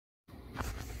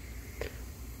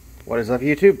What is up,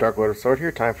 YouTube? Dark Lord of Sword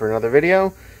here. Time for another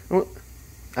video,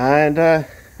 and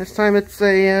this time it's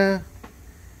a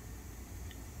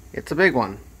big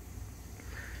one.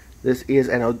 This is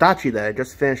an O-dachi that I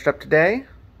just finished up today.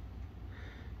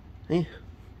 Please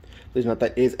note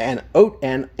that is an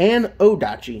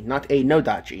O-dachi, not a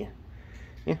no-dachi.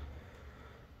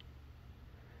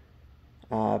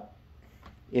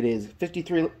 It is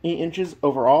 53 inches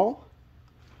overall,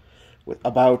 with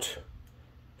about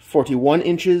 41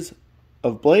 inches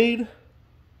of blade,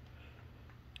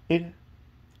 and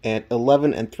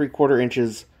 11 3/4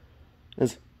 inches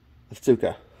of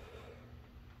tsuka.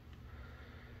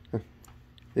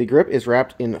 The grip is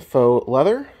wrapped in faux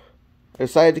leather. I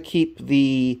decided to keep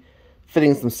the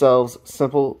fittings themselves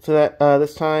simple to that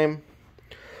this time,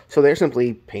 so they're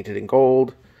simply painted in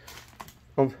gold.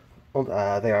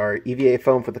 They are EVA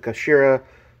foam for the Kashira,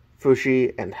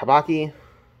 Fushi, and Habaki.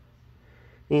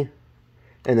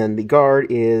 And then the guard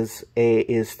is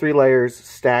 3 layers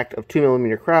stacked of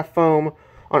 2mm craft foam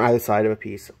on either side of a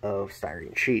piece of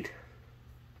styrene sheet.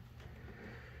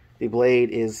 The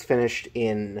blade is finished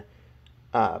in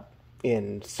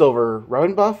silver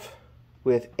rubber buff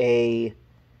with a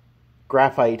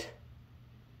graphite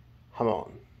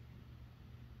hamon.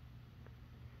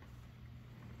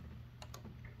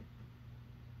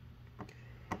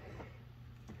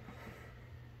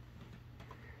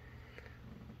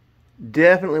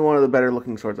 Definitely one of the better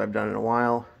looking swords I've done in a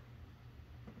while.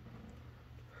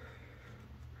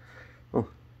 Well,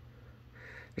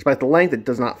 despite the length, it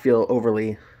does not feel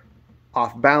overly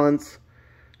off balance.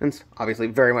 And it's obviously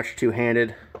very much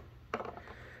two-handed,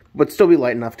 but still be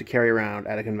light enough to carry around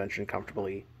at a convention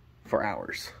comfortably for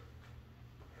hours.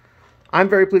 I'm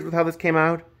very pleased with how this came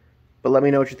out, but let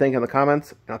me know what you think in the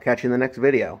comments, and I'll catch you in the next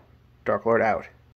video. Dark Lord out.